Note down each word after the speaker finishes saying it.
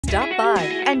Stop by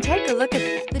and take a look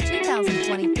at the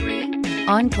 2023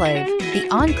 Enclave. The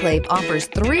Enclave offers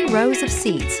 3 rows of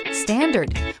seats,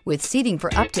 standard, with seating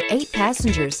for up to 8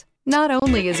 passengers. Not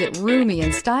only is it roomy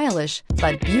and stylish,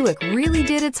 but Buick really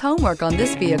did its homework on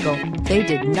this vehicle. They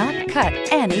did not cut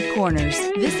any corners.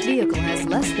 This vehicle has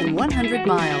less than 100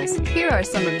 miles. Here are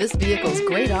some of this vehicle's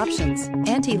great options: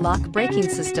 anti-lock braking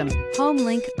system,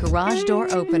 HomeLink garage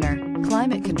door opener,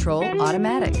 climate control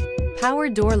automatic, power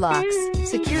door locks,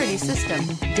 security system,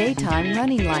 daytime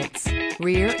running lights,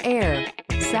 rear air,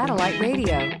 satellite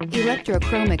radio,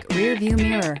 electrochromic rear view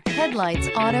mirror, headlights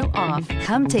auto off.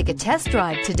 Come take a test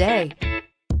drive today.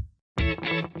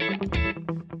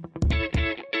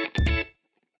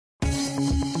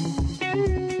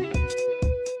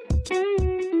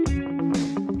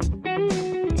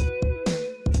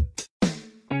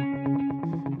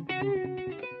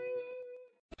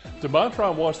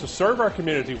 DeMontrond wants to serve our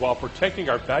community while protecting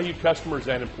our valued customers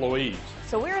and employees.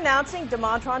 So we're announcing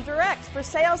DeMontrond Direct for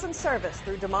sales and service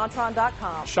through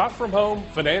DeMontrond.com. Shop from home,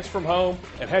 finance from home,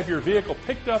 and have your vehicle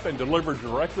picked up and delivered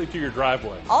directly to your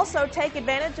driveway. Also, take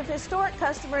advantage of historic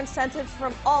customer incentives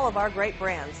from all of our great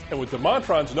brands. And with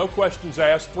DeMontrond's no questions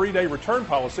asked 3-day return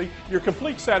policy, your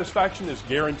complete satisfaction is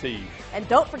guaranteed. And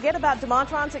don't forget about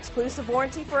DeMontrond's exclusive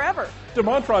warranty forever.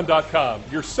 DeMontrond.com,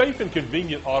 your safe and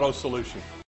convenient auto solution.